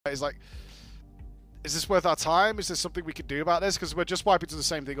It's like, is this worth our time? Is there something we can do about this? Because we're just wiping to the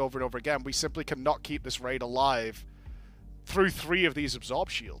same thing over and over again. We simply cannot keep this raid alive through 3 of these absorb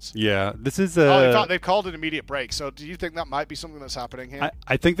shields. Yeah, this is in fact, they've called an immediate break. So do you think that might be something that's happening here?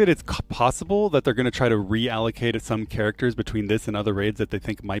 I think that it's possible that they're going to try to reallocate some characters between this and other raids that they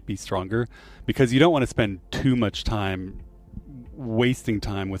think might be stronger, because you don't want to spend too much time wasting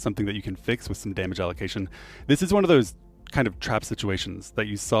time with something that you can fix with some damage allocation. This is one of those kind of trap situations that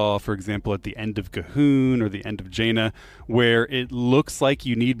you saw, for example, at the end of Gahoon or the end of Jaina, where it looks like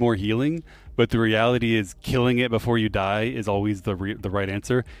you need more healing, but the reality is killing it before you die is always the right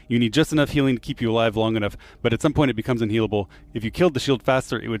answer. You need just enough healing to keep you alive long enough, but at some point it becomes unhealable. If you killed the shield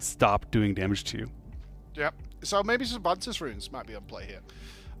faster, it would stop doing damage to you. Yep. So maybe some Mantis runes might be on play here.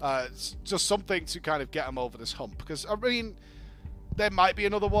 It's just something to kind of get them over this hump, because, I mean, there might be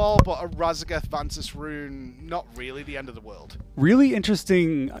another wall, but a Razageth Vantis rune, not really the end of the world. Really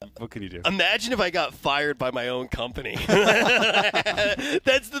interesting. What can you do? Imagine if I got fired by my own company.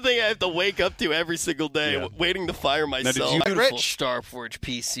 That's the thing I have to wake up to every single day, waiting to fire myself. Beautiful Starforge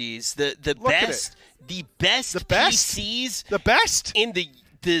PCs, the best PCs, the best in the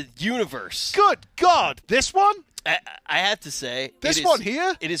universe. Good God, this one. I have to say, this one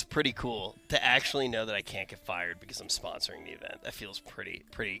here? It is pretty cool to actually know that I can't get fired because I'm sponsoring the event. That feels pretty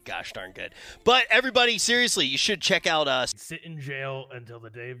gosh darn good. But everybody, seriously, you should check out us. Sit in jail until the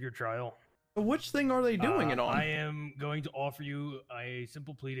day of your trial. Which thing are they doing it on? I am going to offer you a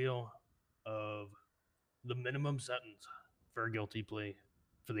simple plea deal of the minimum sentence for a guilty plea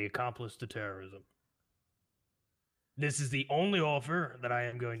for the accomplice to terrorism. This is the only offer that I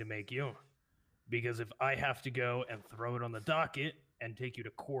am going to make you. Because if I have to go and throw it on the docket and take you to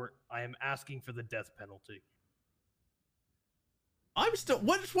court, I am asking for the death penalty. I'm still...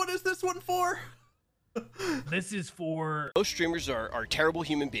 What is this one for? This is for... Most streamers are terrible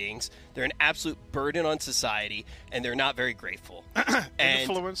human beings. They're an absolute burden on society, and they're not very grateful.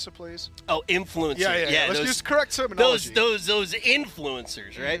 Influencer, please. Oh, influencer. Yeah. Let's use correct terminology. Those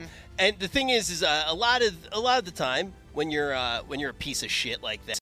influencers, right? And the thing is a lot of the time when you're a piece of shit like that,